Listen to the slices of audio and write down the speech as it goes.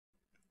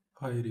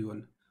Hi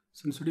everyone.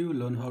 Since today we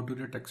will learn how to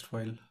read a text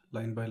file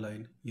line by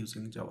line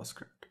using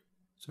JavaScript.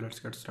 So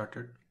let's get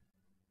started.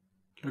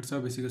 Let's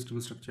have basic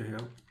HTML structure here.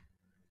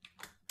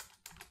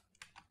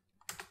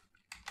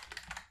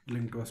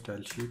 Link to a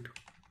style sheet.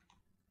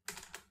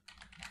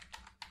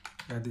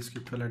 Add the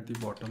script file at the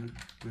bottom,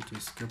 which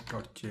is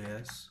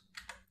script.js.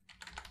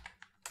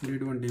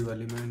 Need one div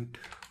element,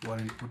 one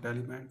input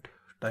element.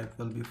 Type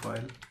will be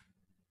file.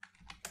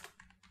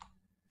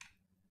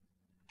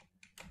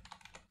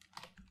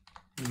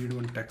 We need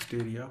one text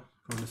area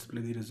to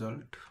display the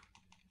result.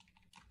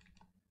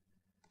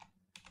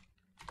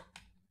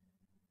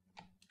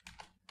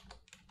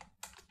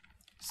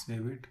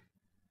 Save it.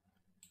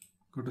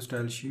 Go to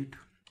style sheet.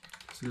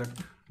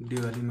 Select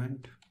div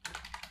element.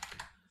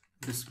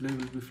 Display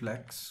will be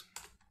flex.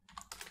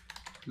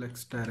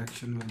 Flex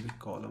direction will be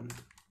column.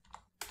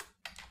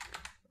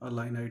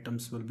 Align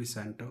items will be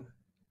center.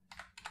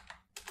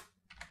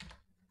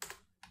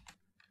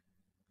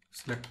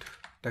 Select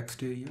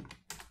text area.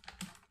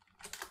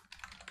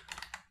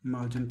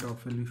 Margin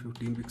top will be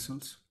 15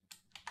 pixels.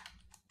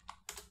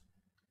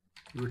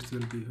 Width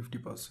will be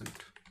 50%.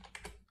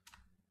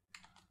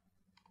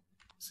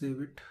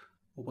 Save it.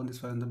 Open this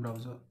file in the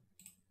browser.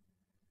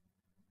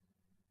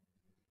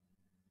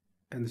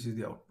 And this is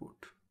the output.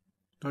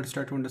 Now let's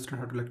try to understand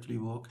how to actually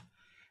work.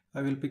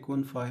 I will pick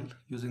one file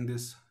using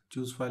this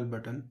choose file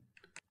button.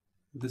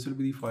 This will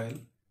be the file.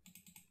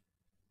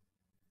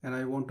 And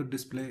I want to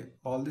display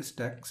all this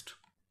text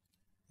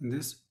in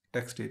this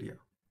text area.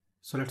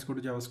 So let's go to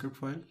JavaScript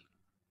file.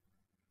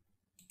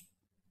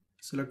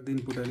 Select the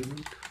input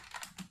element.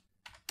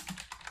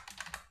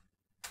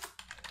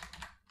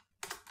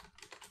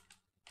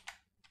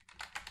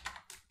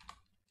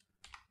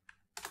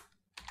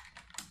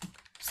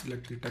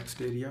 Select the text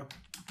area.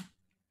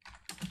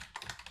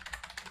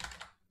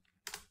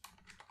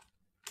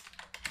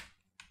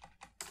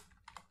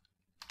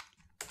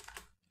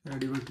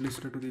 Add event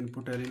lister to the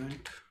input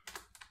element.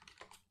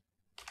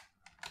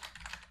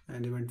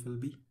 And event will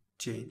be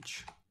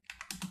change.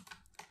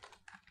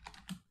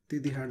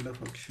 The handler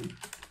function.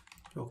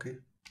 Okay.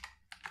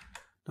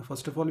 Now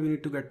first of all, we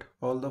need to get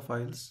all the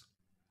files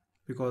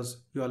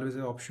because you always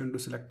have option to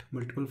select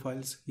multiple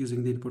files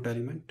using the input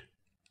element.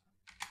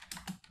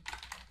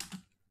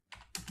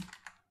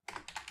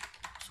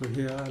 So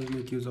here I'll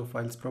make use of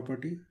files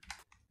property.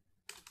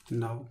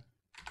 Now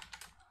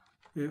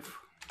if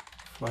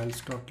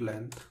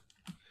files.length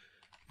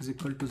is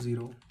equal to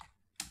 0,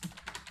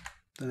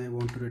 then I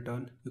want to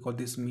return because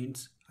this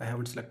means I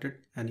haven't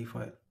selected any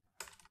file.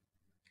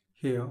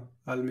 Here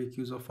I'll make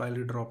use of file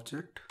reader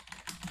object.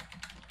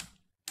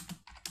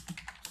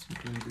 So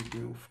it will be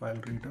new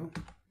file reader.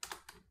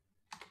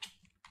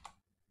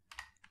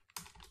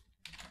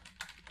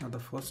 Now the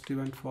first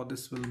event for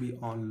this will be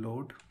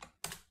onload.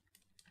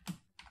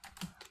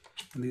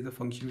 And this is the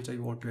function which I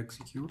want to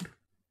execute.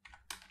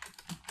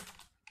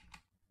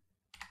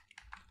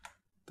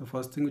 The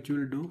first thing which we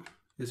will do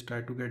is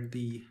try to get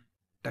the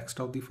text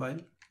of the file.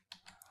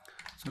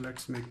 So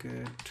let's make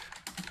it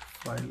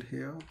file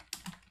here.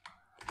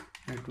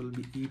 It will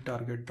be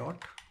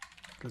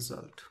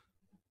eTarget.result.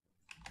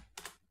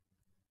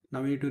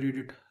 Now we need to read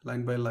it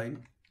line by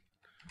line.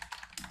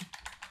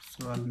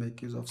 So I'll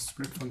make use of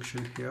split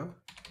function here.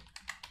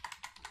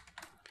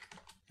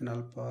 And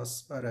I'll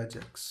pass a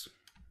regex.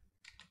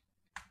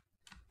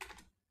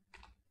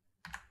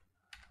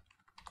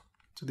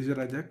 So these are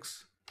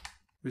regex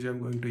which I'm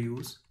going to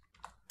use.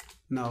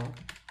 Now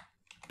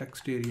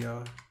text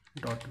area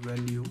dot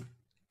value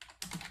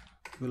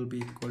will be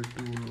equal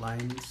to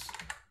lines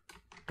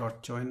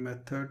dot join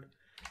method,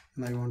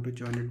 and I want to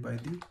join it by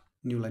the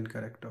new line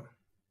character.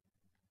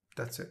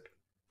 That's it.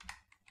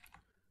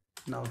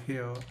 Now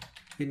here,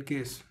 in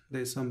case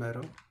there is some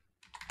error,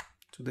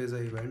 so there is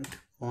an event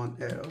on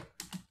error,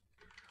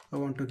 I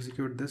want to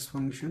execute this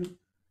function.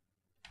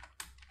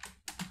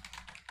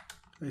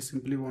 I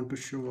simply want to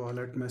show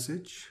alert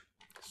message,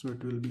 so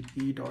it will be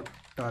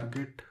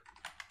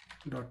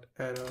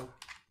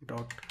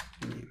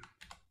e.target.error.name.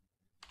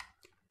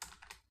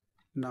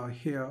 Now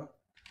here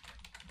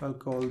I'll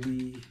call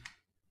the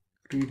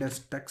read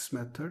as text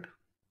method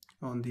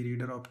on the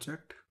reader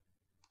object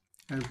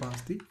and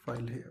pass the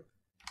file here.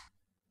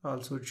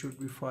 Also it should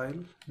be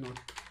file, not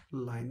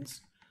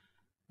lines.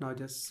 Now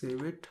just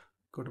save it,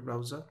 go to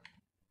browser,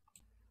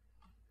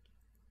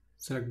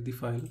 select the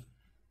file.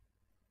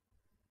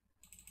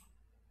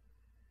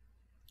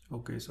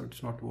 Okay, so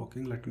it's not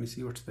working. Let me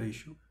see what's the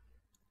issue.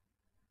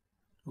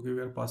 Okay, we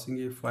are passing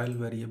a file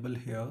variable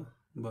here,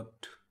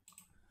 but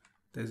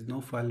there is no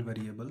file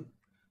variable.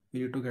 We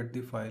need to get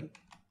the file,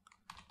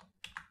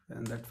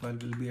 and that file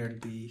will be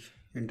at the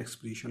index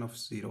position of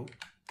 0.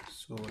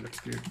 So let's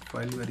create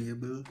file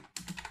variable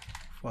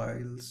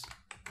files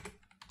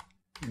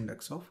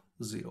index of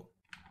 0.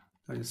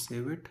 Now just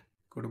save it,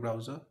 go to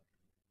browser,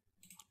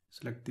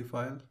 select the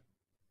file,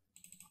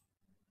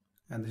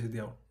 and this is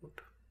the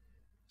output.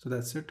 So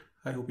that's it.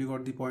 I hope you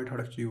got the point how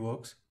it actually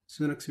works.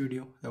 See you in the next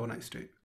video. Have a nice day.